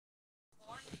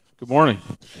Good morning.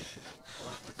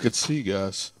 Good to see you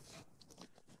guys.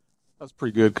 That's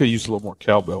pretty good. Could use a little more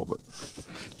cowbell, but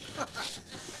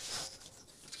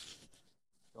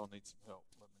y'all need some help.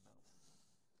 Let me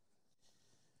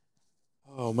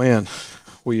know. Oh man,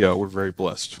 we're very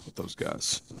blessed with those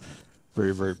guys.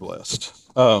 Very very blessed.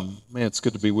 Man, it's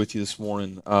good to be with you this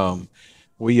morning.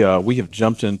 We have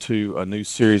jumped into a new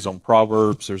series on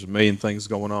Proverbs. There's a million things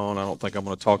going on. I don't think I'm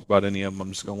going to talk about any of them.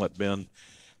 I'm just going to let Ben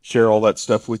share all that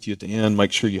stuff with you at the end.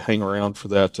 Make sure you hang around for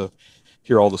that to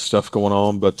hear all the stuff going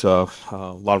on. But a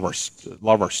lot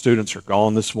of our students are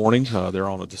gone this morning. They're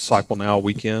on a Disciple Now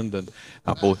weekend, and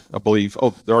I believe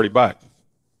they're already back.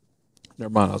 Never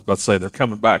mind. I was about to say they're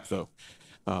coming back though.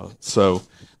 So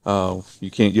you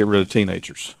can't get rid of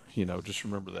teenagers. Just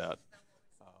remember that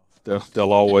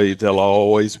they'll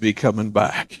always be coming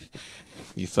back.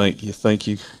 You think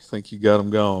you got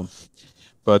them gone.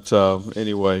 But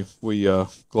anyway, we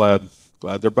glad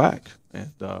they're back,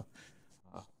 and I'm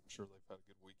sure they've had a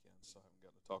good weekend. So I haven't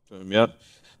gotten to talk to them yet.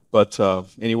 But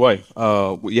anyway,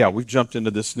 yeah, we've jumped into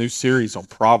this new series on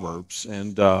Proverbs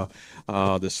and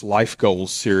this life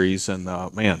goals series, and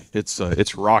man,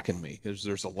 it's rocking me. There's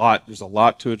a lot to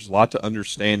it. There's a lot to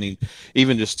understanding,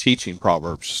 even just teaching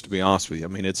Proverbs. Just to be honest with you, I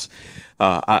mean,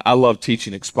 I love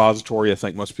teaching expository. I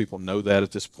think most people know that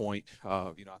at this point.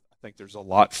 I think there's a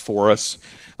lot for us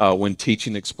when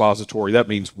teaching expository. That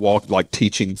means like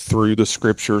teaching through the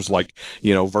scriptures, like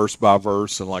verse by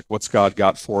verse, and like what's God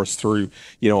got for us through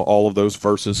all of those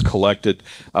verses collected.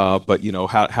 But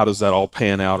how does that all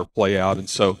pan out or play out? And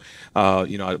so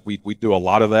we do a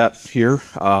lot of that here.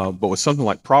 But with something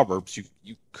like Proverbs,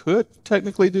 you could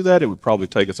technically do that. It would probably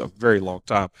take us a very long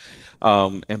time,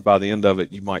 and by the end of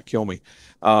it, you might kill me.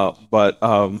 But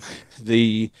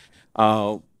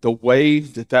the way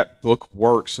that book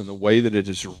works and the way that it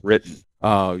is written,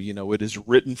 it is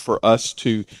written for us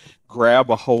to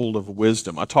grab a hold of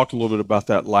wisdom. I talked a little bit about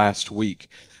that last week.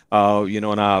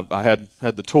 And I had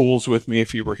the tools with me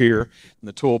if you were here, in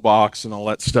the toolbox and all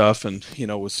that stuff, and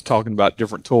was talking about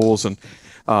different tools and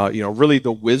really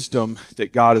the wisdom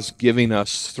that God is giving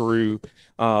us through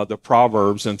the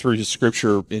Proverbs and through His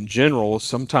Scripture in general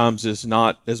sometimes is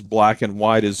not as black and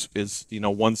white as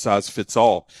one size fits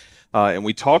all. And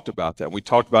we talked about that. We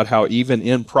talked about how even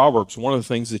in Proverbs, one of the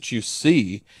things that you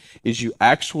see is you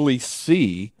actually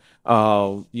see,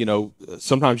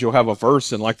 sometimes you'll have a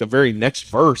verse and like the very next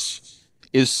verse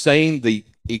is saying the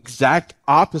exact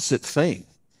opposite thing.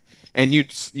 And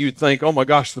you'd think, oh my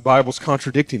gosh, the Bible's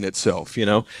contradicting itself,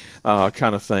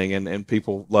 kind of thing. And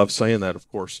people love saying that, of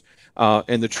course.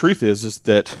 And the truth is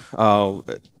that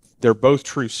they're both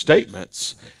true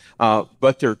statements.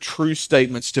 But they're true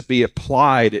statements to be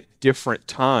applied at different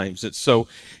times. And so,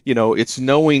 it's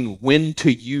knowing when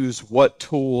to use what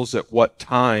tools at what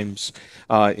times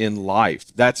in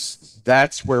life.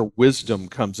 That's where wisdom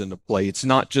comes into play. It's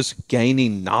not just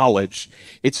gaining knowledge;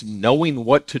 it's knowing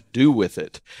what to do with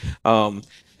it. And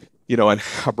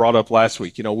I brought up last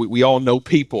week. We all know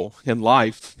people in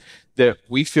life that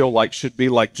we feel like should be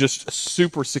like just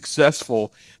super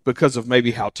successful because of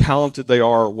maybe how talented they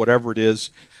are or whatever it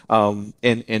is.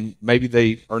 And maybe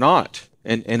they are not,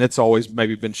 and it's always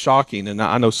maybe been shocking. And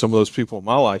I know some of those people in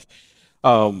my life,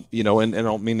 and I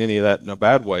don't mean any of that in a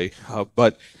bad way,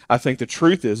 but I think the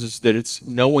truth is that it's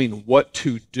knowing what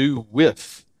to do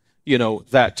with,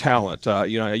 that talent. I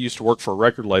used to work for a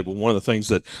record label. One of the things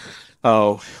that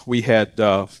we had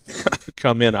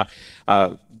come in,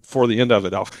 for the end of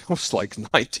it, I was like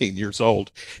 19 years old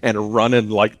and running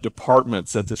like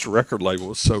departments at this record label. It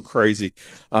was so crazy,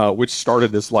 which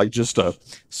started as like just a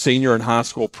senior in high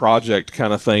school project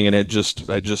kind of thing. And I just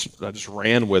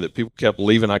ran with it. People kept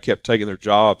leaving. I kept taking their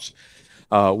jobs,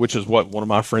 which is what one of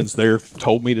my friends there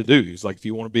told me to do. He's like, if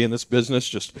you want to be in this business,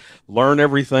 just learn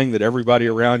everything that everybody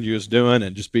around you is doing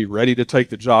and just be ready to take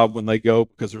the job when they go,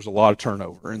 because there's a lot of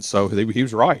turnover. And so he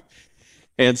was right.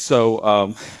 And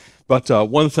so, but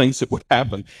one of the things that would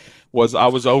happen was I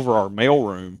was over our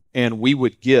mailroom and we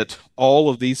would get all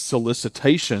of these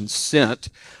solicitations sent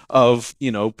of,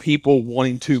 people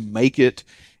wanting to make it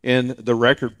in the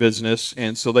record business.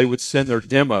 And so they would send their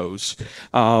demos,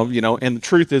 and the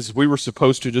truth is we were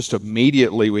supposed to just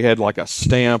immediately, we had like a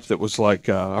stamp that was like,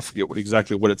 I forget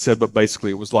exactly what it said, but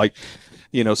basically it was like,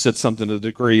 said something to the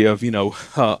degree of,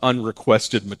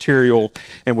 unrequested material,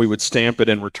 and we would stamp it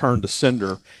and return to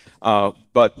sender.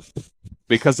 But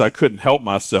because I couldn't help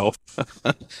myself,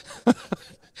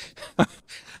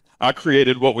 I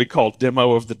created what we call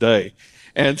demo of the day.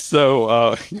 And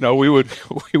so, we would,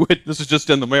 this is just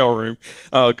in the mailroom,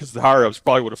 because the higher ups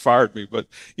probably would have fired me. But,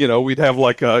 we'd have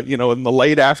like, in the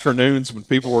late afternoons when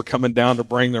people were coming down to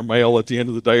bring their mail at the end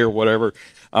of the day or whatever,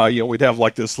 we'd have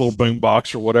like this little boom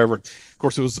box or whatever. Of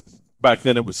course, back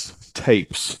then it was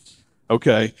tapes.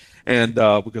 Okay. And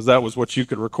because that was what you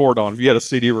could record on. If you had a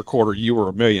CD recorder, you were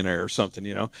a millionaire or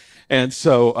something. And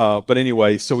so, but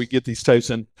anyway, so we get these tapes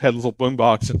and had a little boom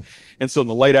box, and so in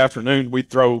the late afternoon, we'd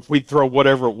throw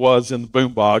whatever it was in the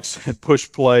boom box and push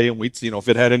play, and we'd, if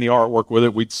it had any artwork with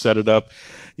it, we'd set it up,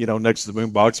 next to the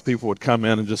boom box. People would come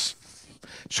in and just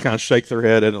kind of shake their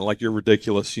head at it like, you're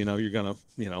ridiculous. You're gonna,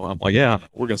 I'm like, yeah,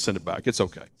 we're gonna send it back. It's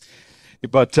okay.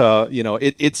 But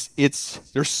it's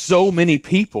there's so many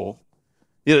people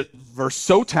are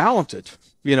so talented,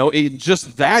 in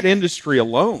just that industry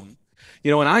alone.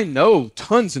 And I know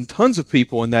tons and tons of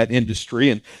people in that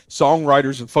industry and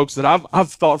songwriters and folks that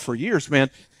I've thought for years, man,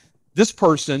 this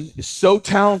person is so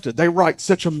talented. They write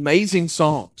such amazing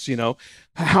songs.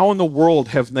 How in the world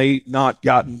have they not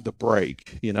gotten the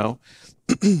break?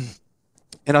 And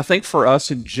I think for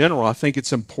us in general, I think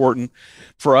it's important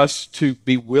for us to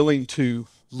be willing to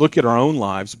look at our own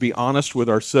lives, be honest with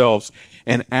ourselves,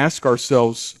 and ask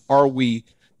ourselves, are we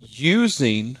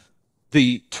using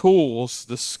the tools,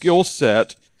 the skill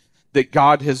set that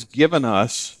God has given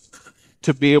us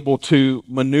to be able to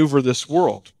maneuver this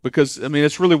world? Because, I mean,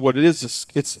 it's really what it is.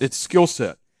 It's skill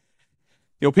set.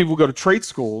 People go to trade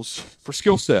schools for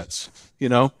skill sets,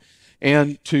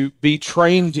 and to be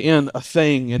trained in a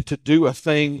thing and to do a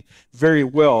thing very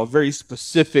well, a very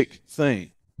specific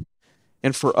thing.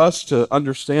 And for us to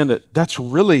understand that that's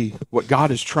really what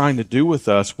God is trying to do with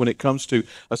us when it comes to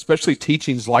especially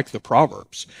teachings like the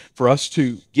Proverbs, for us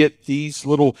to get these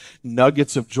little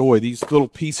nuggets of joy, these little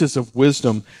pieces of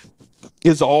wisdom,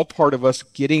 is all part of us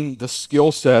getting the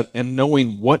skill set and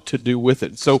knowing what to do with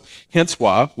it. So hence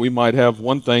why we might have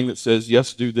one thing that says,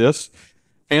 yes, do this,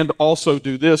 and also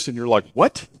do this. And you're like,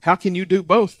 what? How can you do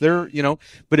both?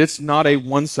 But it's not a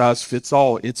one size fits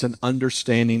all. It's an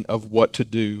understanding of what to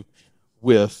do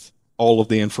with all of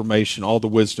the information, all the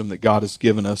wisdom that God has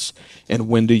given us, and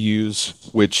when to use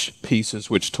which pieces,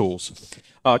 which tools.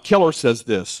 Keller says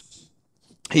this.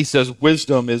 He says,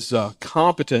 wisdom is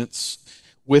competence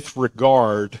with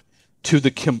regard to the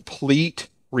complete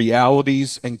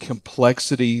realities and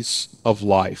complexities of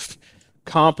life.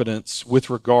 Competence with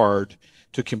regard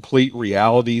to complete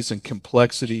realities and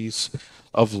complexities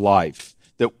of life.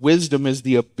 That wisdom is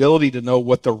the ability to know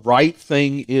what the right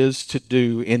thing is to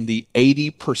do in the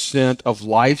 80% of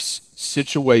life's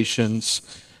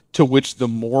situations to which the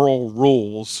moral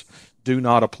rules do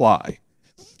not apply.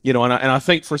 And I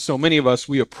think for so many of us,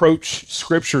 we approach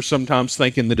Scripture sometimes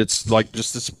thinking that it's like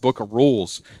just this book of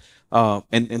rules.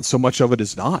 And so much of it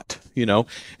is not,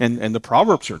 and the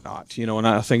Proverbs are not, and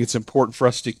I think it's important for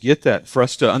us to get that, for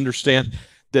us to understand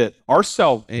that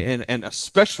and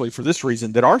especially for this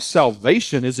reason, that our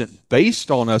salvation isn't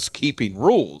based on us keeping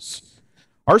rules.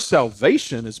 Our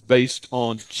salvation is based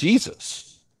on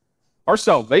Jesus. Our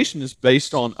salvation is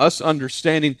based on us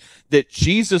understanding that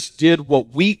Jesus did what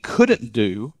we couldn't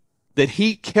do, that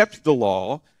he kept the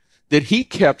law, that he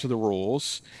kept the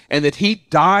rules, and that he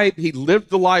lived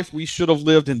the life we should have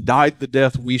lived and died the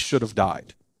death we should have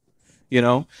died.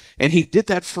 And he did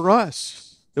that for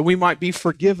us, that we might be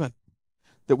forgiven,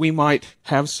 that we might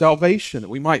have salvation, that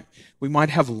we might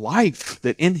have life,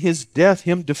 that in his death,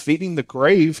 him defeating the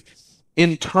grave,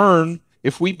 in turn,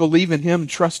 if we believe in him and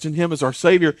trust in him as our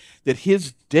Savior, that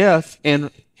his death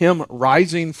and him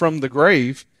rising from the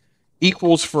grave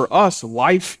equals for us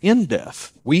life in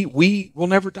death. We will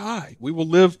never die. We will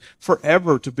live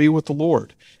forever to be with the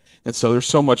Lord. And so there's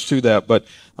so much to that, but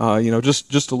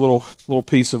just a little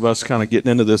piece of us kind of getting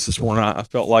into this morning. I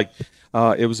felt like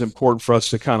it was important for us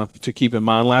to keep in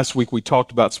mind. Last week we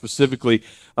talked about specifically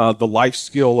the life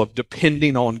skill of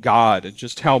depending on God, and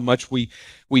just how much we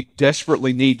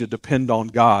desperately need to depend on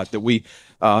God. That we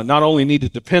not only need to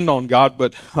depend on God,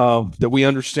 but that we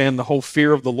understand the whole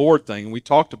fear of the Lord thing. And we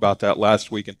talked about that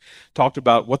last week, and talked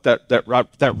about what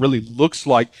that really looks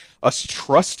like, us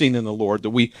trusting in the Lord. That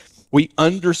we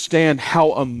understand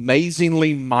how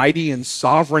amazingly mighty and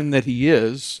sovereign that he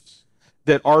is,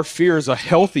 that our fear is a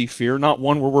healthy fear, not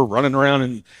one where we're running around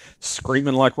and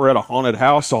screaming like we're at a haunted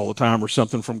house all the time or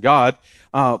something from God,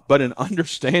 but an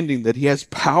understanding that he has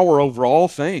power over all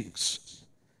things.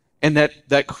 And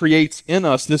that creates in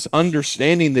us this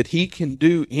understanding that he can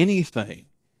do anything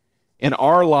in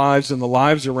our lives and the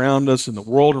lives around us and the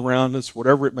world around us,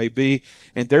 whatever it may be.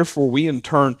 And therefore we in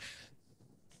turn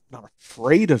not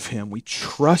afraid of him. We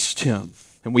trust him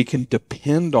and we can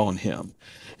depend on him.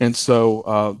 And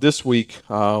so this week,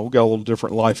 we've got a little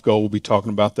different life goal. We'll be talking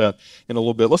about that in a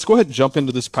little bit. Let's go ahead and jump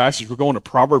into this passage. We're going to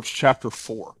Proverbs chapter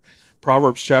 4.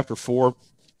 Proverbs chapter 4.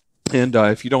 And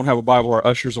if you don't have a Bible, our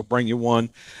ushers will bring you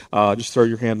one. Just throw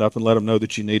your hand up and let them know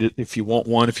that you need it. If you want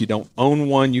one, if you don't own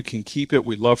one, you can keep it.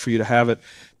 We'd love for you to have it.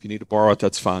 If you need to borrow it,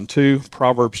 that's fine too.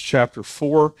 Proverbs chapter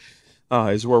 4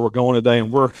 is where we're going today,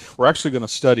 and we're actually going to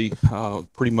study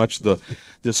pretty much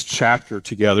this chapter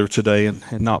together today, and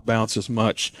not bounce as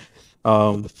much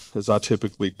as I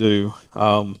typically do.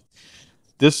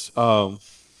 This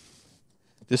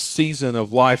season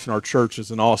of life in our church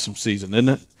is an awesome season, isn't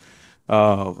it?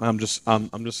 I'm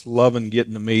just loving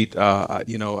getting to meet. I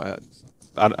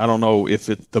don't know if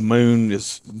the moon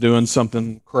is doing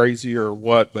something crazy or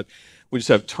what, but we just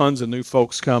have tons of new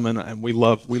folks coming, and we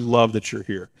love that you're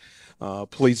here.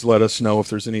 Please let us know if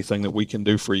there's anything that we can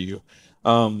do for you.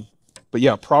 But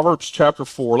yeah, Proverbs chapter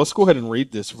 4. Let's go ahead and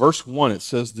read this. Verse 1. It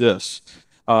says this,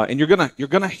 and you're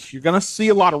gonna see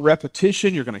a lot of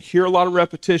repetition. You're gonna hear a lot of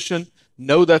repetition.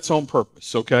 Know that's on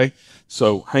purpose, okay?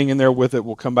 So hang in there with it.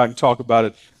 We'll come back and talk about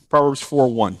it. Proverbs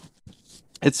 4:1.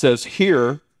 It says,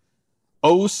 "Hear,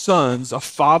 O sons, a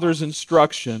father's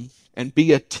instruction, and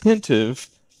be attentive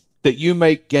that you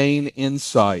may gain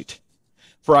insight.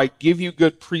 For I give you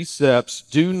good precepts.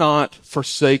 Do not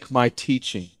forsake my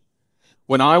teaching.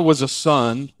 When I was a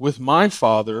son with my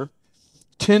father,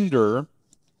 tender,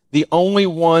 the only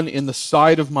one in the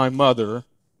sight of my mother,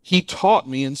 he taught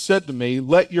me and said to me,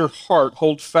 let your heart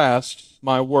hold fast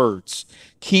my words.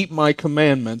 Keep my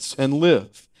commandments and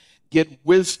live. Get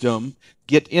wisdom,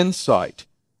 get insight.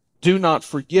 Do not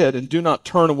forget and do not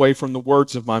turn away from the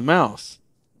words of my mouth.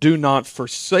 Do not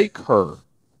forsake her,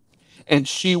 and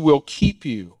she will keep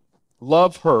you.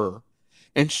 Love her,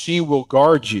 and she will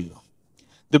guard you.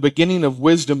 The beginning of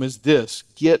wisdom is this,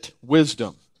 get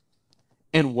wisdom.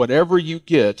 And whatever you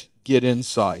get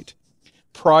insight.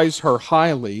 Prize her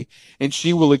highly, and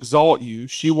she will exalt you.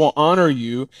 She will honor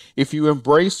you. If you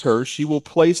embrace her, she will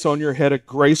place on your head a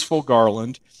graceful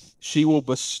garland. She will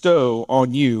bestow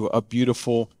on you a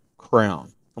beautiful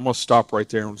crown." I'm going to stop right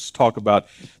there and just talk about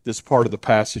this part of the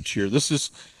passage here. This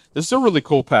is a really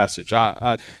cool passage.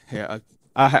 I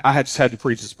just had to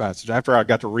preach this passage. After I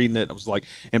got to reading it, I was like,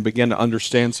 and began to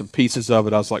understand some pieces of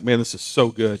it, I was like, man, this is so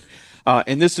good.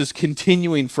 And this is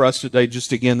continuing for us today,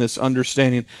 just again, this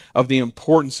understanding of the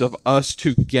importance of us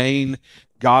to gain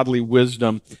godly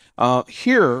wisdom.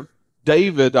 Here,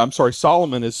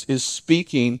 Solomon is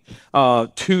speaking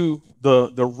to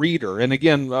the reader. And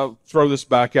again, I'll throw this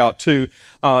back out too.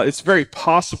 It's very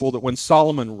possible that when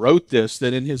Solomon wrote this,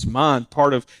 that in his mind,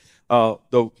 part of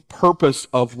the purpose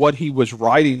of what he was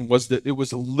writing was that it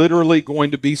was literally going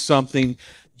to be something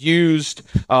used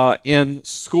in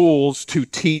schools to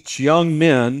teach young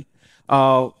men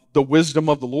the wisdom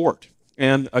of the Lord.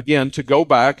 And again, to go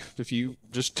back, if you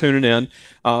just tuning in,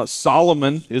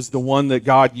 Solomon is the one that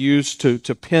God used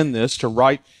to pen this, to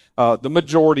write the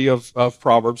majority of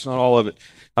Proverbs, not all of it.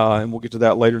 And we'll get to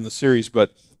that later in the series.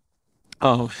 But,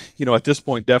 at this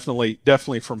point,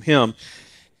 definitely from him.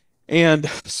 And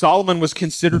Solomon was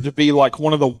considered to be like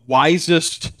one of the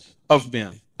wisest of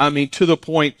men. I mean, to the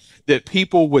point that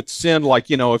people would send, like,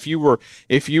 if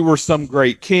you were some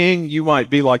great king, you might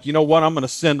be like, you know what, I'm going to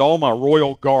send all my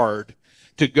royal guard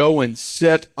to go and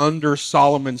sit under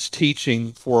Solomon's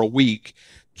teaching for a week,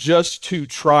 just to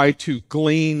try to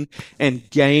glean and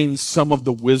gain some of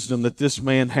the wisdom that this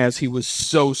man has. He was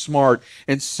so smart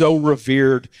and so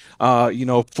revered, for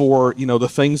the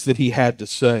things that he had to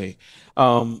say.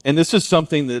 And this is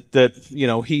something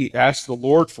that he asked the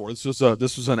Lord for. This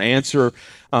was an answer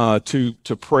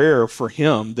to prayer for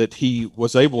him, that he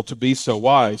was able to be so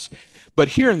wise. But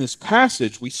here in this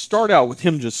passage, we start out with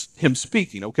him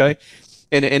speaking, okay,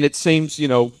 and it seems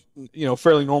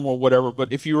fairly normal, whatever.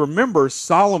 But if you remember,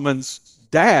 Solomon's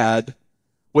dad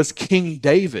was King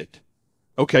David.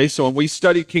 Okay, so when we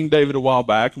studied King David a while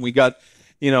back, and we got.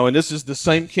 And this is the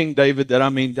same King David that, I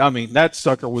mean, that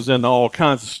sucker was into all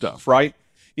kinds of stuff, right?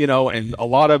 And a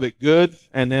lot of it good.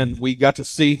 And then we got to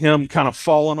see him kind of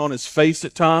falling on his face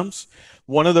at times.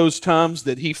 One of those times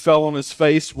that he fell on his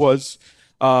face was,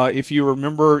 if you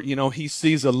remember, he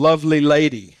sees a lovely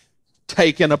lady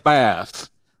taking a bath,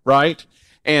 right?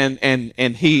 And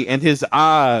his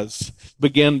eyes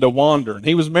began to wander. And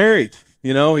he was married.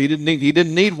 He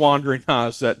didn't need wandering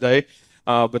eyes that day.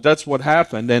 But that's what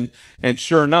happened, and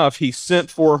sure enough, he sent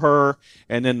for her,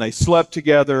 and then they slept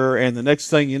together, and the next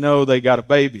thing you know, they got a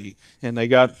baby, and they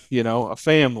got, a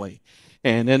family,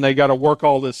 and then they got to work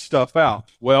all this stuff out.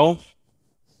 Well,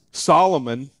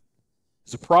 Solomon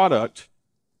is a product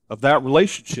of that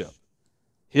relationship.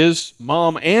 His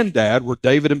mom and dad were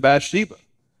David and Bathsheba.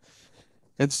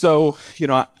 And so,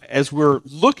 as we're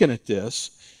looking at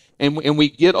this and we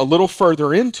get a little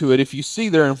further into it, if you see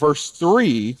there in verse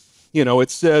 3,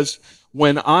 it says,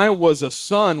 when I was a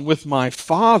son with my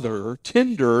father,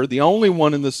 tender, the only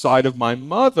one in the sight of my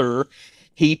mother,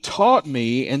 he taught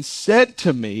me and said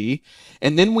to me,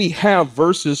 and then we have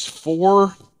verses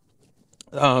 4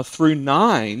 through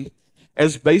 9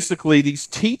 as basically these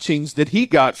teachings that he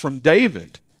got from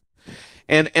David.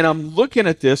 And I'm looking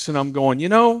at this and I'm going,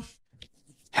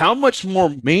 how much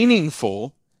more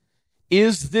meaningful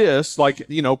is this? Like,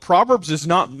 Proverbs is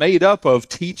not made up of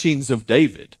teachings of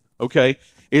David, okay?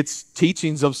 It's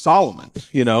teachings of Solomon,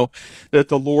 that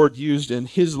the Lord used in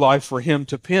his life for him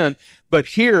to pen. But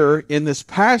here in this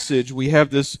passage, we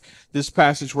have this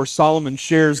passage where Solomon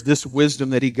shares this wisdom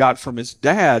that he got from his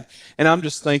dad. And I'm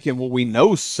just thinking, well, we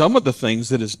know some of the things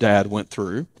that his dad went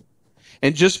through.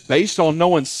 And just based on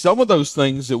knowing some of those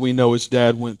things that we know his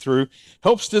dad went through,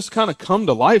 helps this kind of come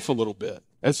to life a little bit.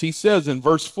 As he says in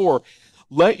verse 4,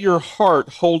 let your heart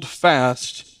hold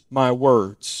fast my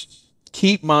words.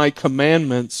 Keep my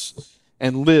commandments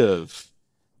and live.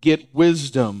 Get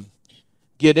wisdom.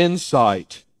 Get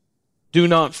insight. Do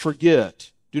not forget.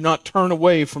 Do not turn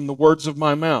away from the words of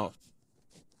my mouth.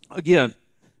 Again,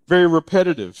 very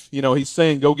repetitive. He's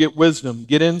saying, go get wisdom,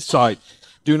 get insight.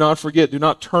 Do not forget. Do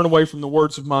not turn away from the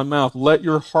words of my mouth. Let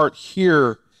your heart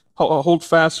hear. Hold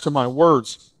fast to my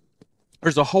words.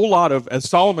 There's a whole lot of, as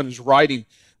Solomon is writing,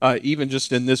 even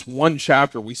just in this one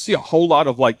chapter, we see a whole lot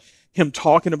of like him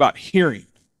talking about hearing.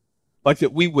 Like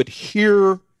that we would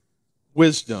hear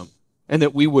wisdom and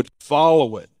that we would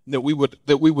follow it, that we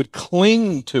would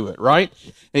cling to it, right?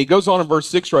 And he goes on in verse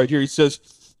 6 right here. He says,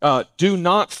 do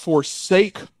not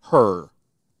forsake her,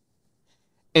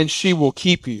 and she will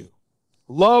keep you.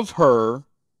 Love her,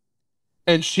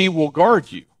 and she will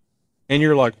guard you. And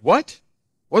you're like, what?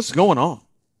 What's going on?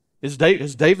 Has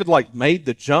David like made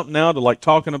the jump now to like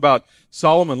talking about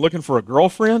Solomon looking for a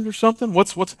girlfriend or something?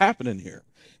 What's happening here?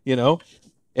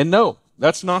 And no,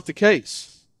 that's not the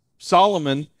case.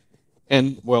 Solomon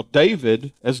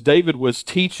David, as David was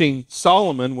teaching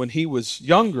Solomon when he was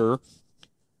younger,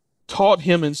 taught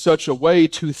him in such a way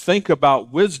to think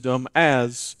about wisdom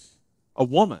as a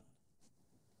woman.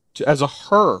 As a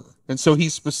her. And so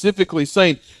he's specifically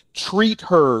saying, treat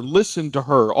her, listen to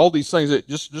her, all these things.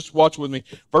 Just watch with me.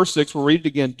 Verse 6, we'll read it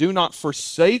again. Do not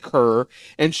forsake her,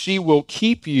 and she will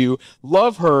keep you.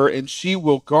 Love her, and she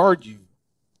will guard you.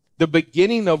 The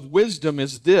beginning of wisdom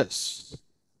is this.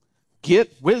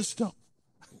 Get wisdom.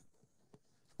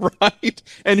 Right?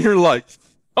 And you're like,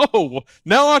 oh,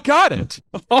 now I got it.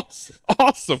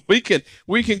 Awesome. We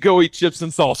can go eat chips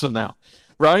and salsa now.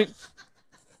 Right?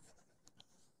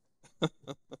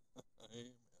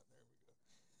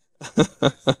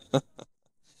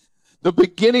 The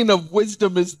beginning of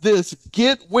wisdom is this.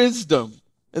 Get wisdom.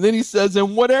 And then he says,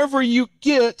 and whatever you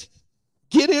get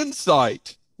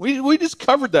insight. We just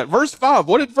covered that. Verse 5.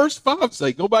 What did verse 5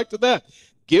 say? Go back to that.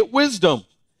 Get wisdom.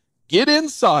 Get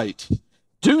insight.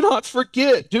 Do not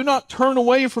forget. Do not turn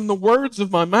away from the words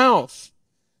of my mouth.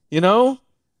 Do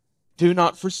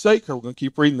not forsake her. We're going to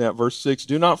keep reading that. Verse 6.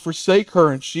 Do not forsake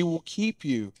her, and she will keep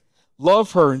you.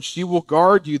 Love her, and she will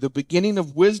guard you. The beginning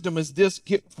of wisdom is this.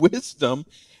 Get wisdom,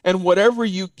 and whatever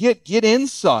you get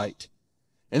insight.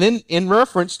 And then in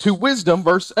reference to wisdom,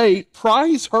 verse 8,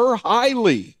 prize her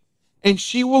highly, and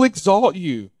she will exalt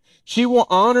you. She will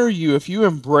honor you if you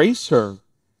embrace her.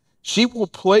 She will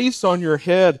place on your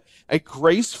head a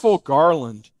graceful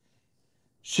garland.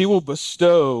 She will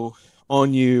bestow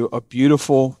on you a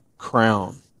beautiful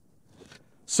crown.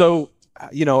 So,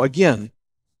 again,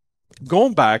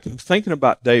 going back and thinking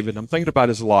about David, I'm thinking about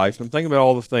his life, I'm thinking about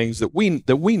all the things that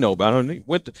we know about him.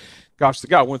 The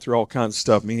guy went through all kinds of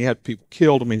stuff. I mean, he had people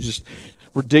killed. I mean, just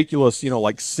ridiculous,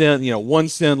 like sin, one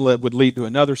sin would lead to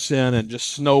another sin and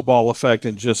just snowball effect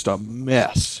and just a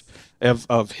mess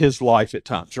of his life at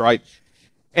times, right?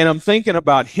 And I'm thinking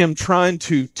about him trying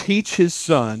to teach his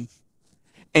son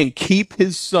and keep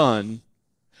his son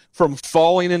from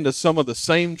falling into some of the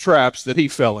same traps that he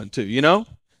fell into,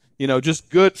 just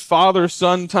good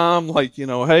father-son time, like,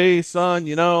 hey, son,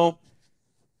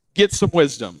 get some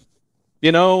wisdom,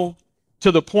 to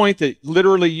the point that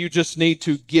literally you just need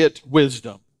to get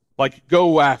wisdom, like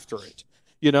go after it,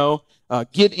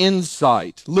 get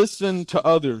insight, listen to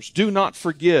others, do not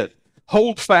forget,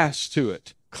 hold fast to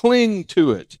it, cling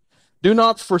to it, do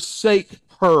not forsake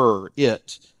her,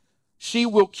 it. She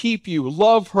will keep you,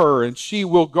 love her, and she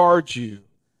will guard you.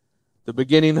 The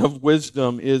beginning of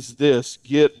wisdom is this,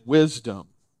 get wisdom.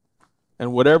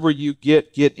 And whatever you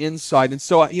get insight. And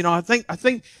so, I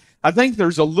think I think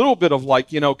there's a little bit of like,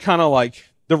 kind of like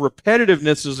the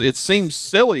repetitiveness it seems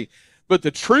silly, but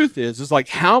the truth is like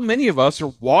how many of us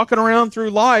are walking around through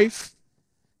life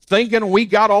thinking we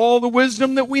got all the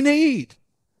wisdom that we need?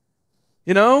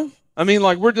 I mean,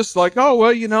 like we're just like, oh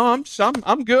well,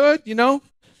 I'm good.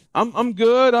 I'm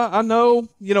good. I know,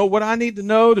 what I need to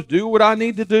know to do what I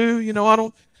need to do.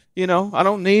 I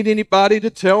don't need anybody to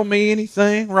tell me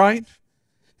anything, right?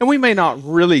 And we may not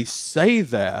really say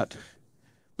that,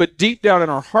 but deep down in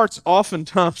our hearts,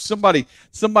 oftentimes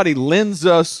somebody lends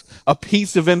us a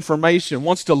piece of information,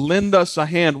 wants to lend us a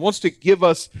hand, wants to give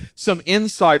us some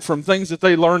insight from things that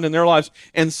they learned in their lives.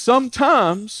 And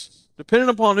sometimes, depending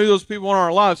upon who those people are in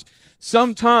our lives,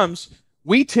 sometimes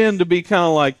we tend to be kind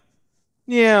of like,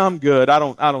 yeah, I'm good. I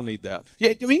don't need that.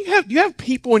 Yeah, I mean, you have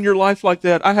people in your life like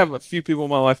that. I have a few people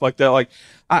in my life like that. Like,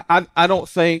 I don't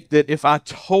think that if I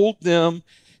told them,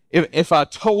 if I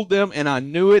told them and I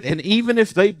knew it, and even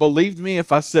if they believed me,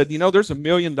 if I said, there's $1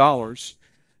 million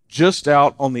just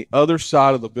out on the other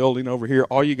side of the building over here,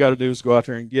 all you got to do is go out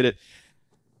there and get it.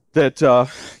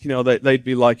 That they'd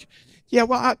be like, yeah,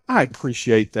 well, I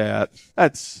appreciate that.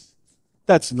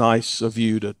 That's nice of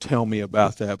you to tell me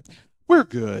about that. We're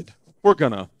good. We're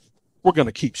gonna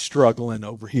keep struggling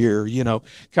over here,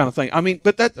 kind of thing. I mean,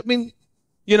 but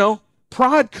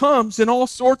pride comes in all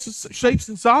sorts of shapes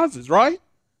and sizes, right?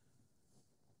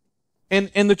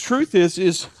 And the truth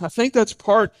is I think that's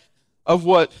part of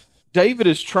what David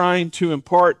is trying to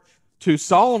impart to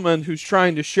Solomon, who's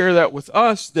trying to share that with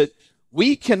us, that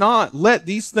we cannot let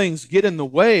these things get in the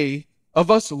way of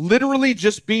us literally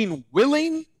just being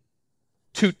willing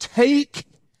to take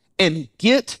and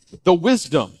get the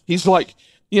wisdom. He's like,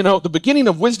 the beginning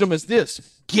of wisdom is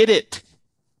this: get it.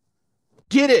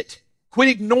 Get it. Quit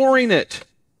ignoring it.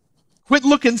 Quit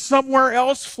looking somewhere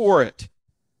else for it.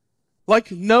 Like,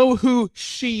 know who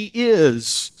she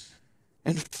is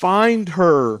and find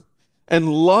her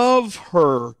and love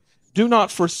her. Do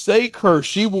not forsake her.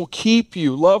 She will keep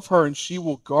you. Love her and she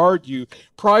will guard you.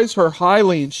 Prize her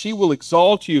highly and she will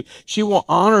exalt you. She will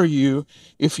honor you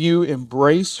if you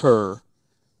embrace her.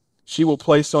 She will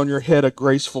place on your head a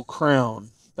graceful crown,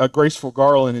 a graceful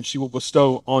garland, and she will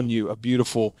bestow on you a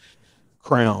beautiful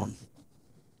crown.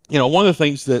 One of the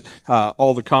things that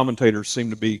all the commentators seem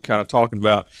to be kind of talking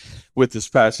about with this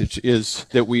passage is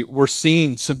that we're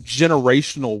seeing some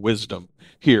generational wisdom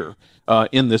here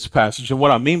in this passage. And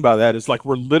what I mean by that is like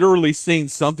we're literally seeing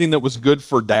something that was good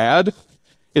for dad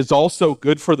is also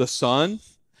good for the son.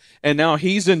 And now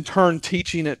he's in turn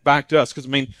teaching it back to us. Because, I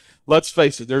mean, let's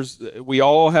face it, we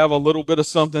all have a little bit of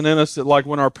something in us that, like,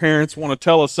 when our parents want to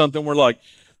tell us something, we're like,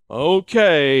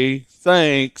 okay,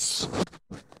 thanks.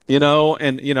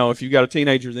 And if you've got a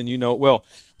teenager, then it well.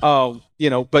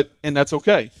 And that's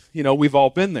okay. We've all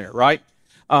been there, right?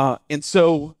 And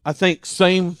so I think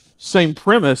same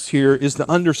premise here is the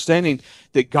understanding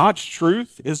that God's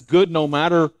truth is good no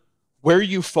matter where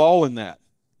you fall in that.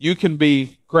 You can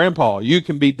be grandpa, you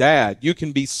can be dad, you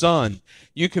can be son,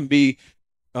 you can be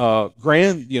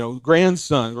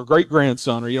grandson or great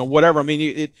grandson, or whatever. I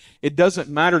mean, it doesn't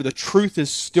matter. The truth is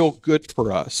still good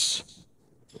for us.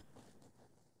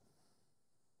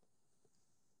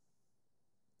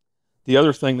 The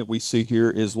other thing that we see here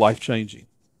is life-changing,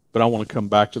 but I want to come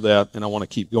back to that, and I want to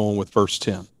keep going with verse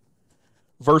 10.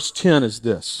 Verse 10 is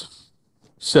this.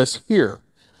 It says, "Hear,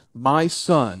 my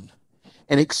son,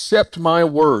 and accept my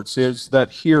words." There's that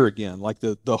 "hear" again, like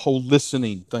the whole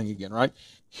listening thing again, right?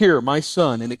 "Hear, my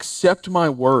son, and accept my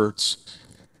words,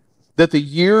 that the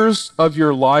years of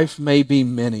your life may be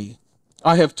many.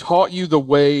 I have taught you the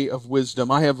way of wisdom.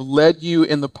 I have led you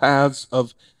in the paths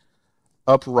of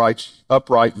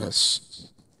uprightness.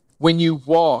 When you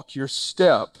walk, your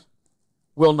step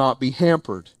will not be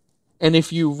hampered. And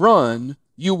if you run,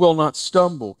 you will not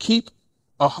stumble. Keep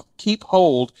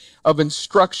hold of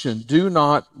instruction. Do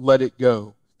not let it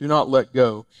go. Do not let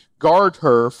go. Guard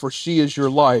her, for she is your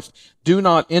life. Do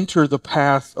not enter the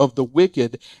path of the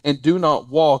wicked, and do not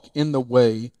walk in the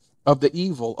way of the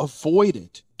evil. Avoid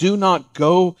it. Do not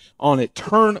go on it.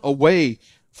 Turn away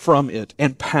from it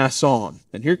and pass on.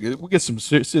 And here we get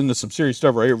into some serious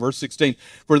stuff right here. Verse 16.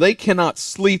 For they cannot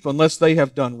sleep unless they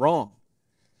have done wrong.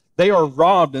 They are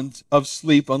robbed of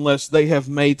sleep unless they have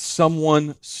made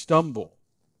someone stumble.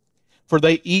 For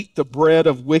they eat the bread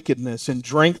of wickedness and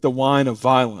drink the wine of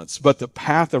violence. But the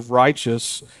path of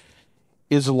righteous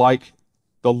is like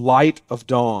the light of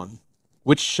dawn,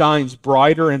 which shines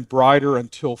brighter and brighter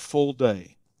until full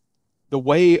day. The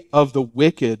way of the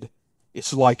wicked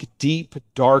is like deep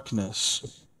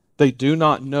darkness. They do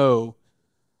not know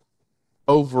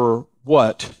over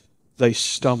what they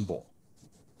stumble.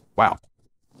 Wow.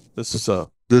 This is a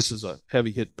This is a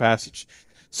heavy hit passage.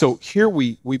 So here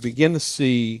we begin to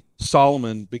see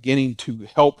Solomon beginning to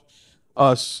help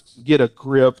us get a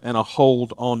grip and a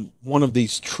hold on one of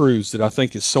these truths that I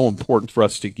think is so important for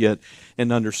us to get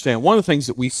and understand. One of the things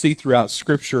that we see throughout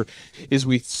Scripture is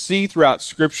we see throughout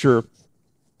Scripture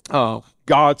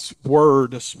God's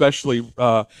word, especially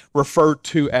referred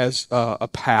to as a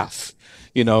path,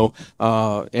 and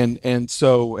that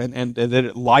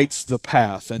it lights the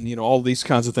path, and all these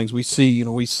kinds of things. We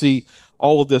see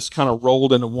all of this kind of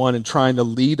rolled into one and trying to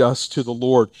lead us to the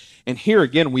Lord. And here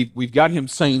again, we've got him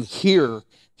saying, "Hear,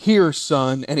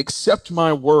 son, and accept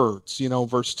my words."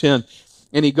 Verse 10.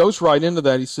 And he goes right into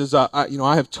that. He says,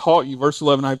 I have taught you, verse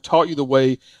 11, I have taught you the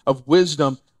way of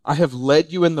wisdom. I have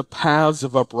led you in the paths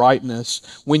of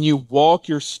uprightness. When you walk,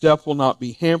 your step will not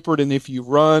be hampered, and if you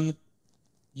run,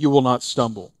 you will not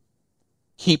stumble.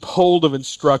 Keep hold of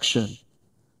instruction.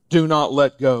 Do not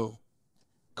let go.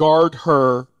 Guard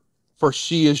her, for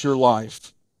she is your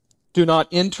life. Do not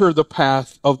enter the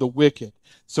path of the wicked.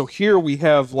 So here we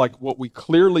have what we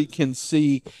clearly can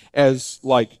see as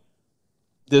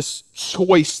this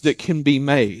choice that can be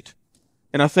made.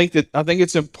 And I think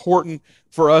it's important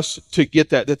for us to get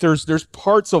that there's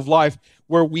parts of life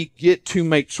where we get to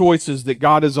make choices, that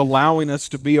God is allowing us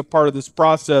to be a part of this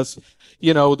process,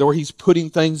 where he's putting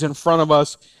things in front of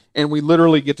us, and we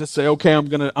literally get to say, okay, I'm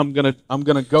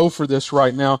gonna go for this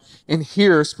right now. And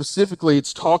here specifically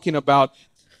it's talking about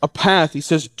a path. He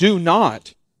says, do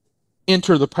not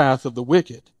enter the path of the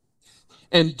wicked,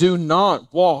 and do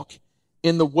not walk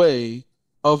in the way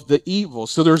of the evil.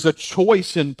 So there's a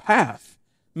choice in path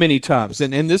many times.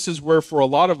 And this is where for a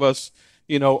lot of us,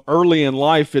 early in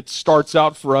life, it starts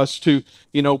out for us to,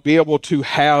 be able to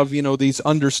have, these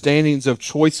understandings of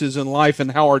choices in life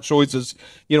and how our choices,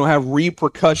 have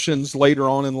repercussions later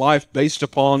on in life based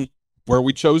upon where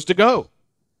we chose to go.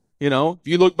 If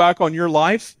you look back on your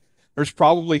life, there's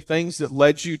probably things that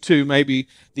led you to maybe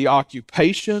the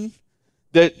occupation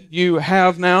that you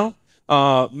have now,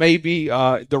 maybe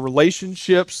the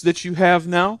relationships that you have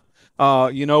now.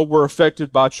 Were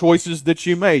affected by choices that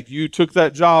you made. You took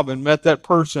that job and met that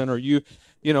person, or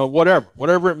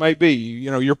whatever it may be.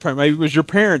 Maybe it was your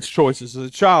parents' choices as a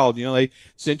child. They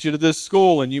sent you to this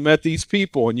school and you met these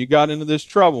people and you got into this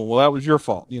trouble. Well, that was your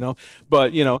fault.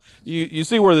 But you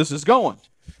see where this is going,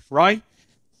 right?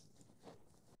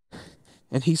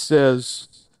 And he says,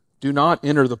 do not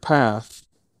enter the path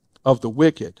of the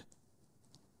wicked,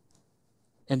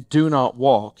 and do not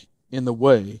walk in the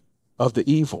way of the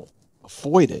evil.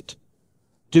 Avoid it.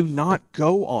 Do not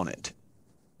go on it,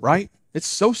 right? It's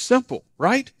so simple,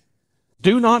 right?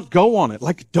 Do not go on it.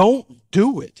 Don't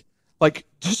do it.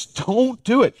 Just don't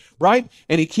do it, right?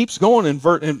 And he keeps going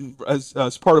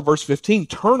as part of verse 15,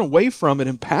 turn away from it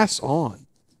and pass on.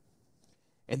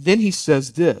 And then he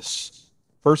says this,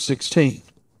 verse 16,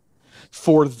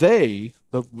 for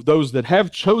those that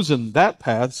have chosen that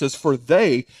path, says, for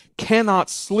they cannot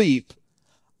sleep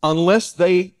unless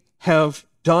they have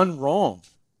done wrong.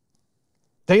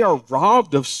 They are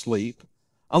robbed of sleep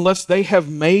unless they have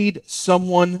made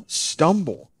someone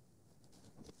stumble.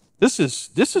 This is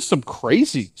some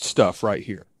crazy stuff right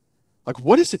here.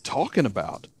 What is it talking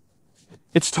about?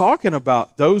 It's talking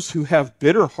about those who have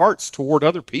bitter hearts toward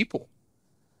other people.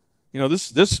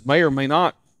 This may or may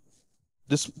not,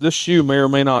 this shoe may or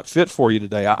may not fit for you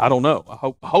today. I don't know. I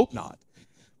hope not.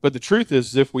 But the truth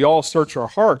is, if we all search our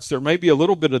hearts, there may be a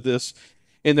little bit of this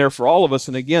in there for all of us.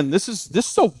 And again, this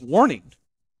is a warning.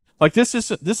 This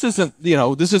isn't this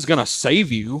is going to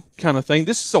save you kind of thing.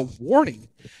 This is a warning,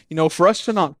 for us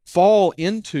to not fall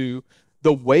into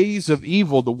the ways of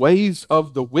evil, the ways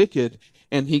of the wicked.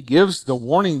 And he gives the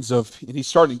warnings and he's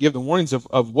starting to give the warnings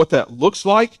of what that looks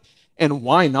like and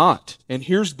why not. And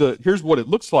here's what it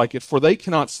looks like. For they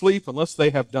cannot sleep unless they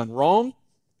have done wrong.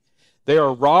 They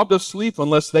are robbed of sleep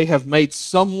unless they have made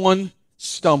someone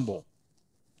stumble.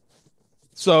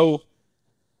 So,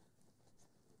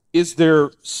 is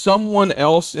there someone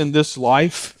else in this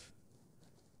life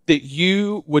that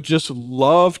you would just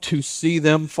love to see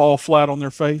them fall flat on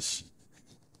their face?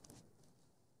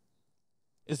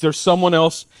 Is there someone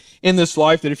else in this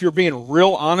life that, if you're being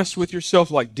real honest with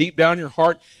yourself, deep down in your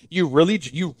heart, you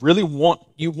really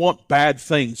want bad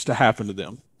things to happen to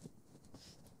them?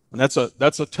 And that's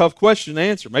a tough question to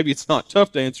answer. Maybe it's not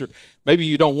tough to answer. Maybe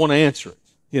you don't want to answer it,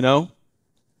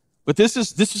 But this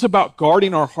is about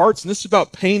guarding our hearts, and this is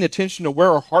about paying attention to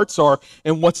where our hearts are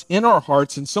and what's in our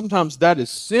hearts. And sometimes that is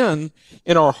sin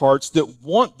in our hearts that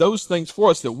want those things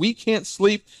for us, that we can't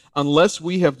sleep unless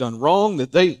we have done wrong,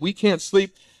 that we can't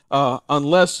sleep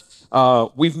unless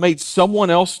we've made someone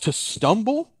else to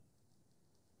stumble.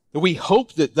 that we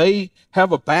hope that they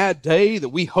have a bad day, that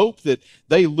we hope that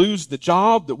they lose the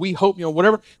job, that we hope,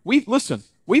 whatever.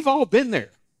 We've all been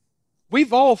there.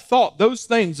 We've all thought those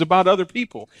things about other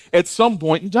people at some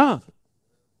point in time.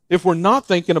 If we're not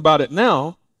thinking about it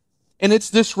now, and it's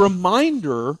this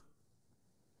reminder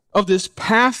of this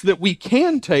path that we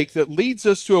can take that leads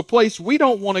us to a place we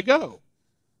don't want to go.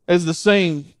 As the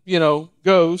saying,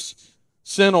 goes,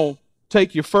 sin will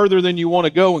take you further than you want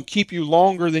to go and keep you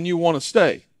longer than you want to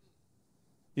stay.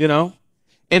 And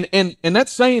that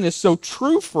saying is so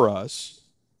true for us.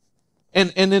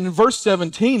 And in verse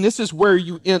 17, this is where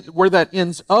where that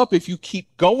ends up if you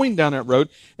keep going down that road.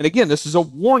 And again, this is a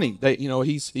warning that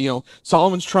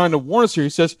Solomon's trying to warn us here. He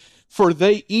says, "For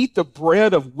they eat the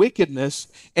bread of wickedness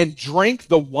and drink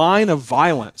the wine of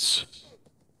violence."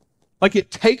 Like,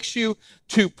 it takes you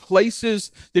to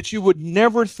places that you would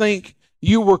never think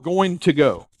you were going to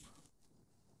go.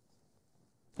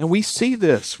 And we see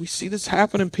this. We see this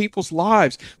happen in people's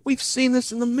lives. We've seen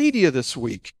this in the media this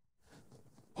week.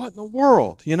 What in the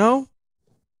world, In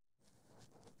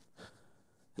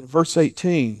verse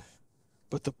 18,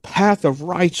 "But the path of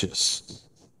righteous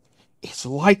is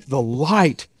like the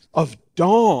light of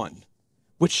dawn,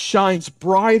 which shines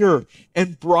brighter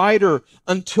and brighter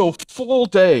until full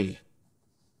day."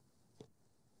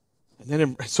 And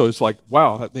then, so it's like,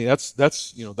 wow, I mean,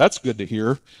 that's good to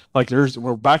hear. Like,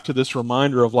 we're back to this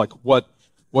reminder of like what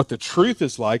the truth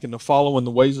is like, and to follow in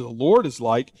the ways of the Lord is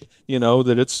like,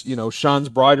 that it's, shines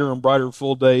brighter and brighter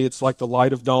full day. It's like the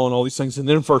light of dawn, all these things. And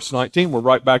then in verse 19, we're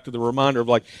right back to the reminder of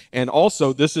like, and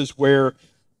also this is where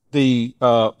the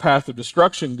path of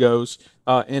destruction goes.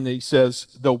 And he says,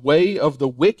 "The way of the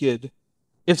wicked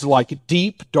is like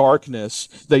deep darkness.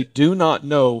 They do not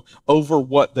know over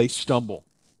what they stumble."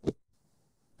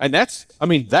 And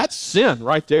that's sin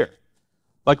right there.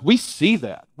 Like, we see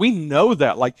that. We know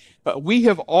that. Like, we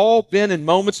have all been in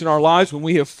moments in our lives when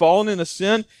we have fallen into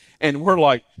sin, and we're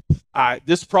like,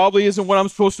 this probably isn't what I'm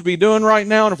supposed to be doing right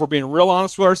now. And if we're being real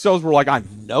honest with ourselves, we're like, I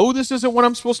know this isn't what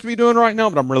I'm supposed to be doing right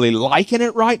now, but I'm really liking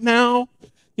it right now,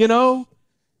 And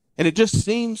it just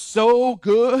seems so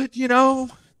good,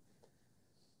 And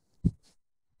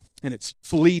it's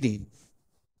fleeting.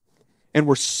 And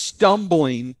we're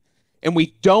stumbling. And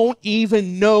we don't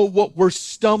even know what we're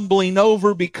stumbling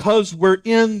over because we're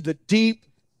in the deep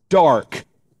dark.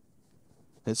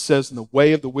 It says, "In the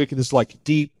way of the wicked is like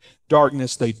deep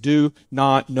darkness. They do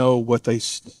not know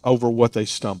over what they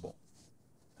stumble."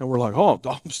 And we're like, "Oh,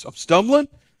 I'm stumbling?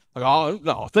 Like, oh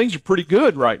no, things are pretty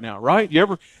good right now, right?" You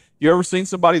ever seen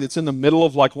somebody that's in the middle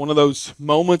of like one of those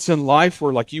moments in life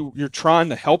where like you're trying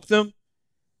to help them?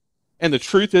 And the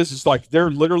truth is like they're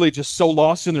literally just so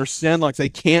lost in their sin, like they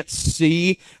can't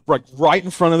see right in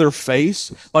front of their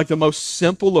face, like the most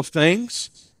simple of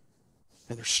things.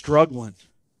 And they're struggling.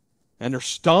 And they're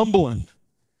stumbling.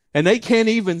 And they can't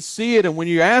even see it. And when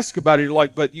you ask about it, you're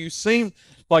like, "But you seem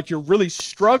like you're really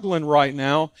struggling right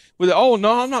now." With, "Oh,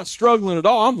 no, I'm not struggling at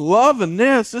all. I'm loving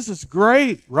this. This is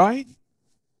great," right?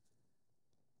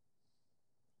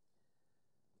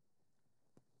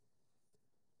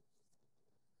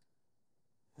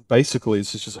 Basically,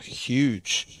 this is just a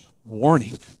huge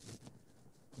warning.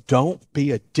 Don't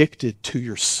be addicted to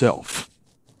yourself.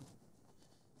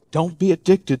 Don't be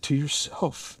addicted to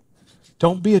yourself.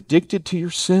 Don't be addicted to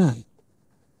your sin.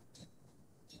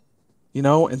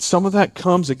 And some of that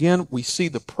comes, again, we see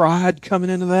the pride coming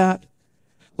into that.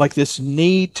 Like this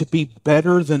need to be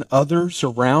better than others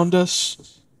around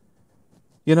us.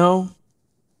 And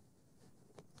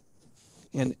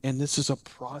this is a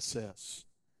process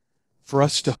for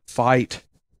us to fight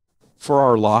for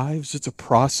our lives. It's a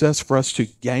process for us to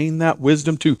gain that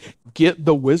wisdom, to get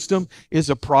the wisdom is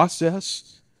a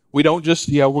process. We don't just,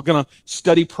 we're going to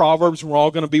study Proverbs and we're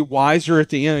all going to be wiser at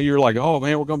the end. You're like, "Oh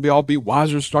man, we're going to all be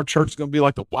wiser. Our church is going to be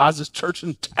like the wisest church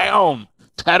in town.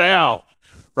 Ta-da!"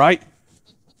 Right?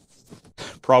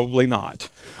 Probably not.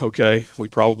 Okay? We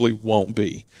probably won't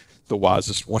be the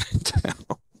wisest one in town.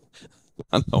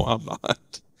 I know I'm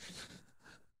not.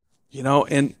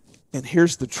 And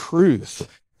here's the truth.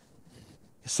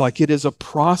 It's like it is a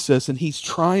process, and he's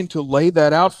trying to lay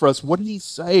that out for us. What did he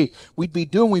say we'd be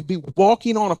doing? We'd be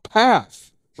walking on a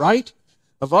path, right,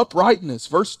 of uprightness.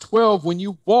 Verse 12, "When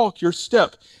you walk, your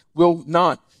step will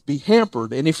not be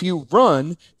hampered, and if you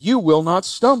run, you will not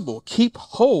stumble. Keep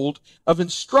hold of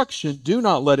instruction. Do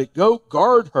not let it go.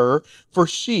 Guard her, for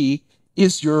she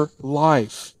is your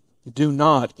life. Do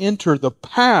not enter the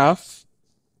path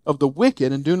of the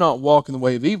wicked, and do not walk in the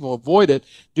way of evil. Avoid it.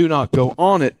 Do not go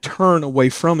on it. Turn away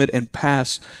from it and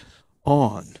pass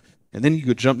on." And then you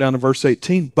could jump down to verse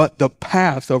 18. But the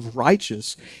path of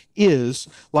righteous is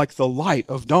like the light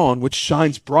of dawn, which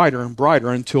shines brighter and brighter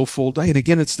until full day. And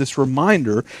again, it's this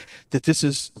reminder that this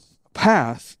is a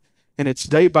path and it's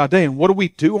day by day. And what do we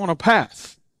do on a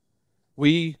path?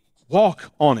 We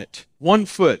walk on it, 1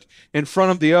 foot in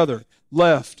front of the other,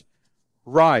 left,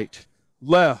 right,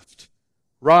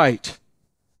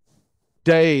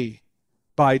 day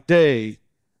by day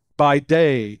by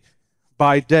day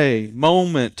by day,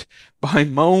 moment by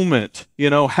moment,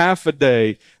 half a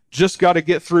day. Just got to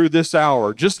get through this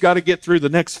hour. Just got to get through the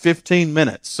next 15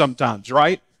 minutes sometimes,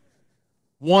 right?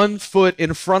 1 foot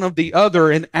in front of the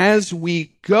other. And as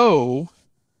we go,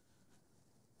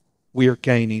 we are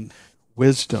gaining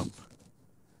wisdom.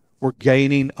 We're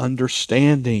gaining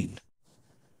understanding.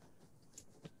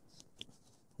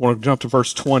 I want to jump to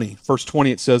verse 20. Verse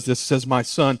 20, it says this. It says, my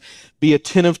son, be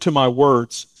attentive to my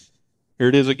words. Here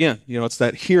it is again. It's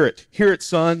that hear it. Hear it,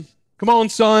 son. Come on,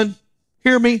 son.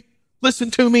 Hear me.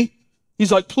 Listen to me.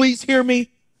 He's like, please hear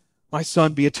me. My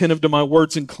son, be attentive to my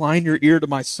words. Incline your ear to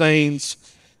my sayings.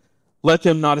 Let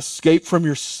them not escape from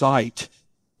your sight.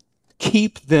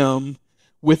 Keep them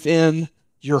within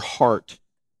your heart.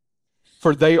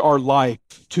 For they are life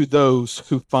to those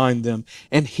who find them,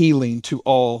 and healing to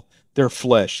all their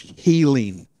flesh.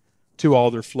 Healing to all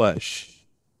their flesh.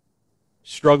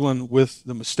 Struggling with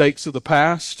the mistakes of the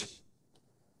past?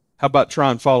 How about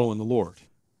trying following the Lord?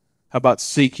 How about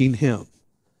seeking Him?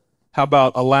 How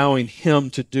about allowing Him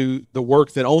to do the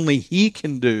work that only He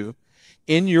can do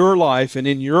in your life and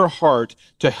in your heart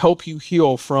to help you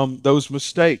heal from those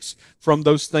mistakes, from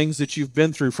those things that you've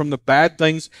been through, from the bad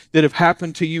things that have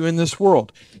happened to you in this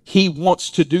world? He wants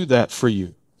to do that for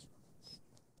you.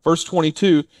 Verse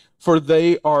 22, for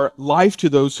they are life to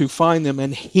those who find them,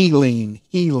 and healing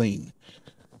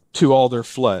to all their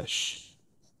flesh.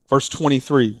 Verse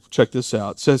 23, check this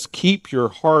out. It says, keep your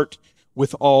heart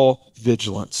with all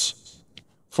vigilance,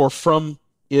 for from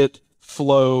it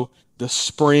flow the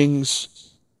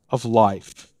springs of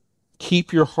life.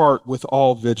 Keep your heart with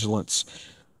all vigilance,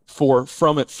 for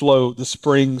from it flow the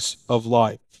springs of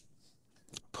life.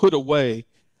 Put away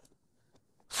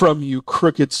from you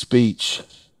crooked speech,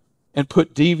 and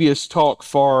put devious talk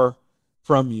far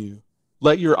from you.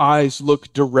 Let your eyes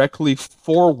look directly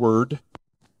forward,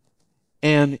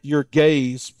 and your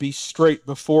gaze be straight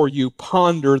before you.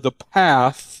 Ponder the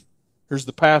path. Here's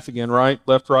the path again, right?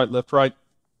 Left, right.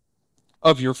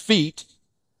 Of your feet.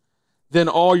 Then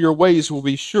all your ways will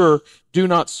be sure. Do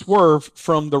not swerve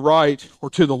from the right or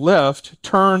to the left.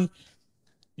 Turn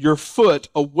your foot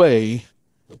away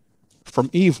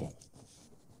from evil.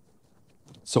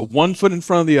 So 1 foot in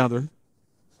front of the other.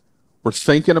 We're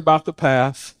thinking about the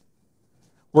path.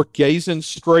 We're gazing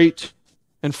straight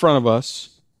in front of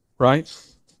us, right?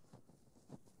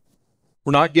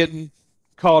 We're not getting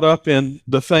caught up in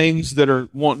the things that are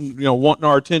wanting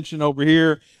our attention over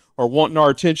here or wanting our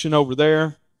attention over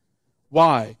there.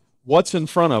 Why? What's in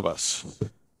front of us?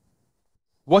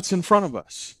 What's in front of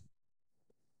us?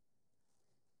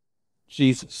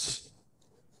 Jesus.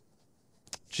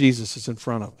 Jesus is in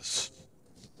front of us.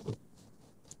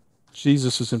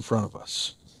 Jesus is in front of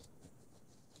us.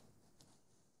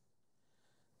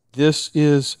 This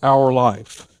is our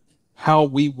life. How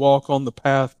we walk on the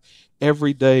path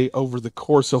every day over the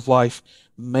course of life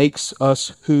makes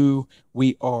us who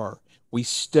we are. We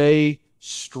stay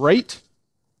straight,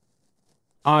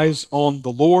 eyes on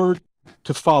the Lord,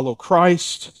 to follow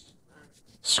Christ.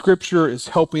 Scripture is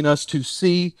helping us to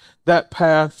see that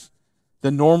path.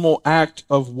 The normal act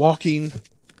of walking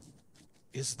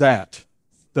is that.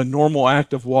 The normal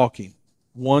act of walking.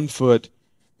 1 foot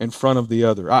in front of the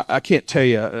other. I can't tell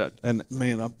you, and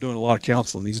man, I'm doing a lot of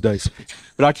counseling these days,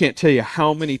 but I can't tell you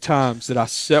how many times that I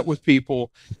sit with people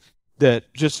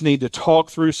that just need to talk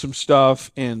through some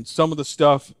stuff, and some of the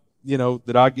stuff,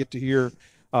 that I get to hear,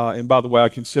 and by the way, I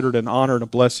consider it an honor and a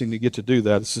blessing to get to do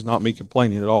that. This is not me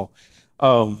complaining at all.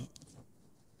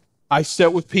 I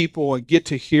sit with people and get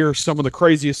to hear some of the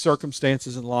craziest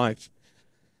circumstances in life.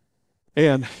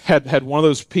 And had one of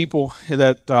those people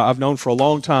that I've known for a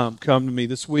long time come to me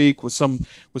this week with some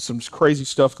crazy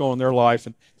stuff going in their life,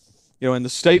 and and the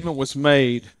statement was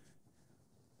made: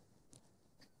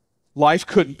 life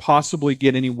couldn't possibly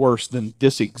get any worse than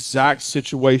this exact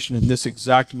situation in this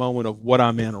exact moment of what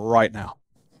I'm in right now.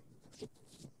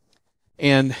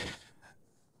 And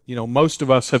most of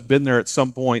us have been there at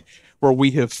some point where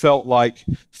we have felt like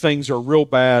things are real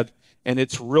bad and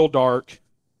it's real dark,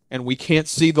 and we can't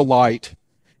see the light,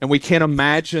 and we can't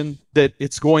imagine that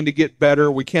it's going to get better.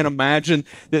 We can't imagine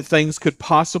that things could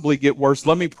possibly get worse.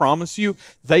 Let me promise you,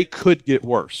 they could get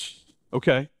worse,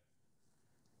 okay?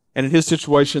 And in his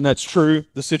situation, that's true.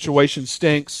 The situation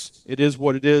stinks. It is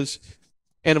what it is.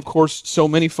 And of course, so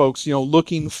many folks,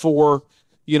 looking for,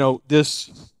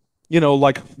 this,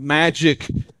 like magic,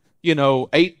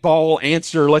 8-ball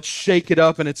answer. Let's shake it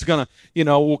up and it's going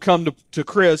to, we'll come to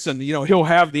Chris and, he'll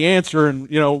have the answer and,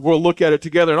 we'll look at it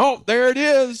together and, oh, there it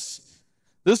is.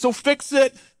 This will fix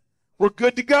it. We're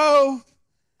good to go.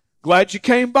 Glad you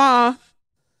came by.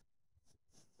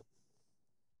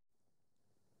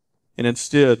 And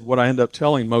instead, what I end up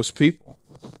telling most people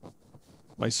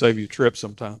may save you a trip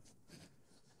sometime,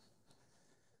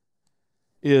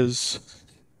 is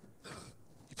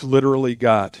you've literally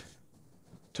got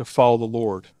to follow the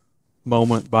Lord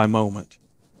moment by moment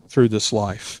through this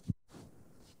life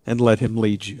and let Him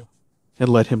lead you and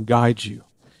let Him guide you.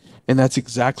 And that's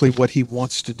exactly what He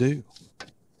wants to do.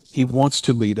 He wants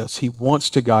to lead us. He wants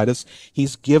to guide us.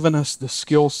 He's given us the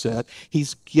skill set.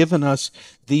 He's given us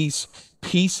these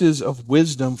pieces of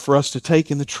wisdom for us to take.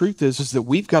 And the truth is that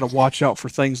we've got to watch out for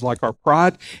things like our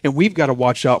pride, and we've got to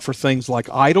watch out for things like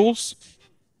idols,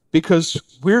 because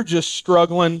we're just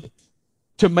struggling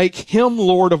to make Him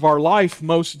Lord of our life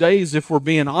most days, if we're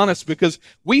being honest, because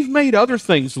we've made other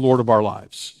things Lord of our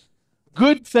lives.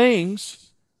 Good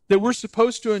things that we're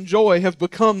supposed to enjoy have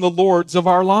become the lords of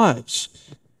our lives.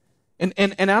 And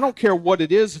I don't care what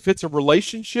it is. If it's a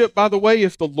relationship, by the way,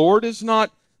 if the Lord is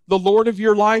not the Lord of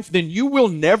your life, then you will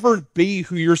never be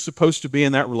who you're supposed to be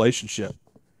in that relationship.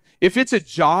 If it's a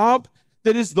job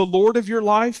that is the Lord of your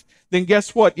life, then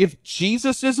guess what? If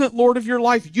Jesus isn't Lord of your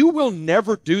life, you will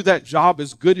never do that job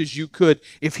as good as you could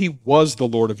if He was the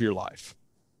Lord of your life.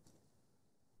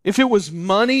 If it was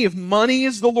money, if money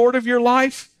is the Lord of your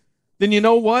life, then you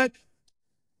know what?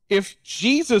 If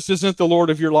Jesus isn't the Lord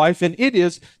of your life, and it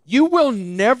is, you will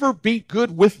never be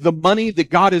good with the money that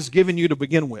God has given you to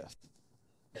begin with.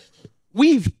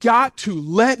 We've got to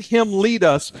let Him lead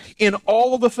us in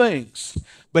all of the things,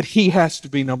 but He has to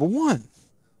be number one.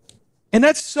 And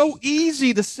that's so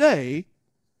easy to say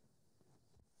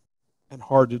and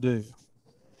hard to do.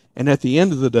 And at the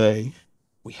end of the day,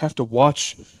 we have to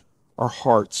watch our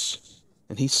hearts.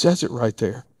 And He says it right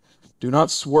there. Do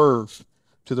not swerve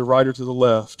to the right or to the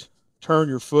left. Turn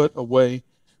your foot away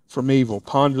from evil.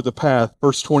 Ponder the path.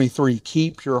 Verse 23,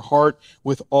 keep your heart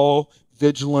with all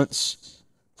vigilance,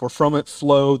 for from it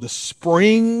flow the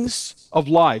springs of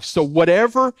life. So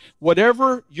whatever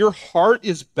your heart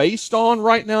is based on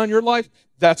right now in your life,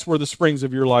 that's where the springs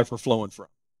of your life are flowing from.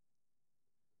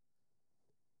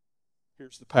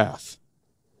 Here's the path.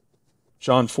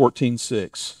 John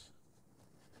 14:6.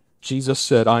 Jesus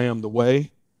said, I am the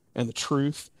way and the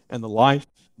truth and the life.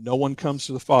 No one comes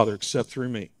to the Father except through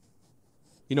me.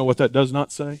 You know what that does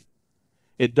not say?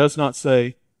 It does not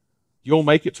say, you'll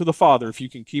make it to the Father if you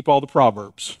can keep all the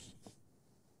Proverbs.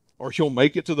 Or you'll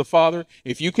make it to the Father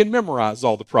if you can memorize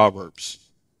all the Proverbs.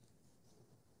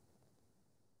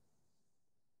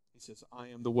 He says, I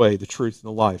am the way, the truth, and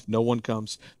the life. No one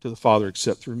comes to the Father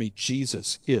except through me.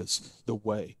 Jesus is the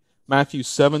way. Matthew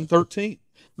 7:13.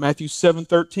 Matthew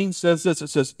 7:13 says this. It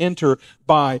says, enter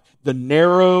by the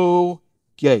narrow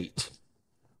gate.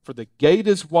 For the gate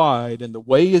is wide and the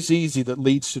way is easy that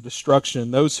leads to destruction,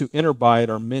 and those who enter by it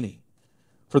are many.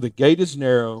 For the gate is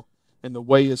narrow and the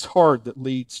way is hard that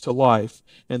leads to life,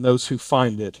 and those who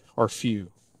find it are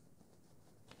few.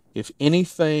 If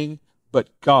anything but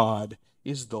God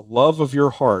is the love of your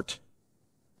heart,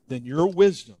 then your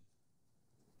wisdom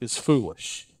is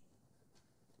foolish.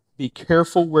 Be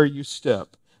careful where you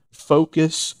step.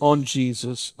 Focus on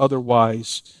Jesus,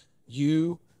 otherwise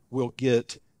you will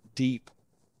get deep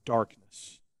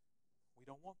darkness. We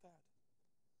don't want that.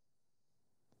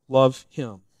 Love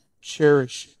Him.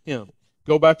 Cherish Him.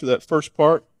 Go back to that first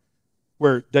part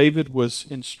where David was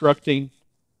instructing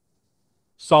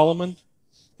Solomon,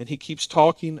 and he keeps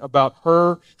talking about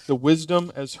her, the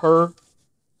wisdom as her.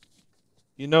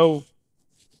 You know,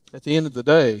 at the end of the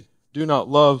day, do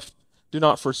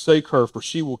not forsake her, for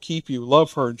she will keep you.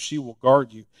 Love her, and she will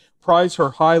guard you. Prize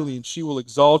her highly, and she will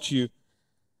exalt you.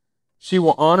 She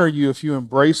will honor you if you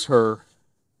embrace her.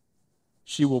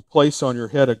 She will place on your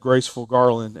head a graceful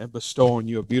garland and bestow on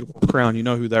you a beautiful crown. You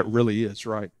know who that really is,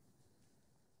 right?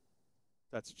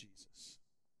 That's Jesus.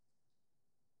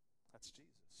 That's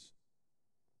Jesus.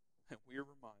 And we are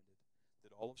reminded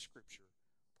that all of Scripture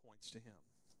points to Him.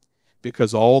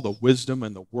 Because all the wisdom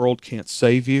in the world can't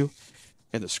save you.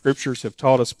 And the Scriptures have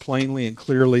taught us plainly and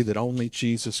clearly that only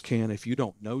Jesus can. If you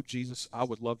don't know Jesus, I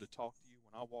would love to talk to you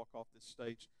when I walk off this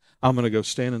stage, I'm going to go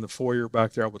stand in the foyer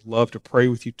back there. I would love to pray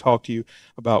with you, talk to you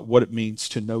about what it means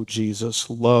to know Jesus,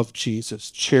 love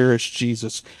Jesus, cherish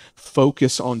Jesus,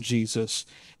 focus on Jesus,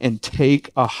 and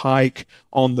take a hike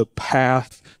on the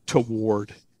path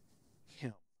toward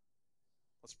Him.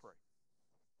 Let's pray.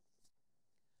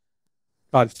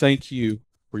 God, thank you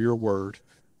for your word.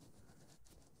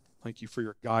 Thank you for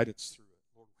your guidance through it.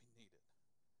 Lord, we need it.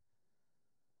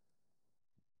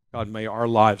 God, may our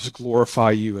lives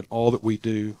glorify you in all that we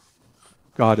do.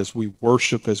 God, as we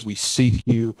worship, as we seek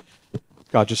you,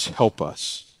 God, just help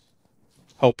us.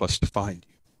 Help us to find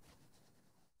you.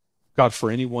 God,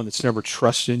 for anyone that's never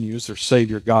trusted in you as their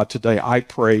Savior, God, today I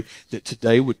pray that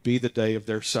today would be the day of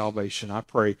their salvation. I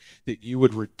pray that you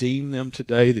would redeem them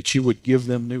today, that you would give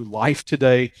them new life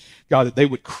today. God, that they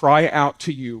would cry out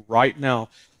to you right now,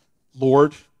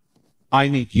 Lord, I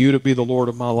need you to be the Lord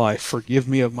of my life. Forgive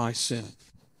me of my sin.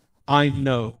 I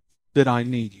know that I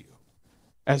need you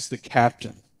as the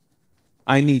captain.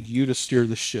 I need you to steer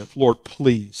the ship. Lord,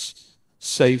 please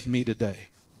save me today.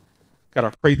 God, I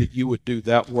pray that you would do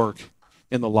that work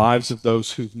in the lives of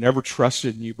those who've never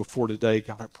trusted in you before today.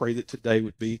 God, I pray that today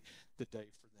would be the day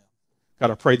for them.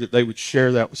 God, I pray that they would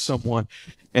share that with someone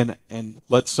and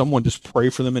let someone just pray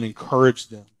for them and encourage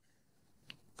them.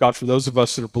 God, for those of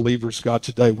us that are believers, God,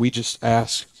 today we just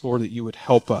ask, Lord, that you would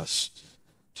help us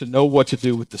to know what to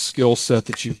do with the skill set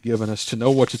that you've given us, to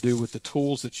know what to do with the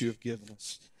tools that you have given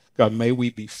us. God, may we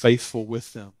be faithful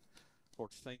with them.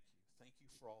 Lord, thank you. Thank you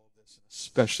for all of this. And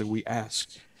especially we ask,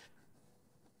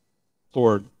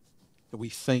 Lord, that we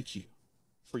thank you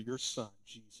for your Son,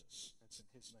 Jesus.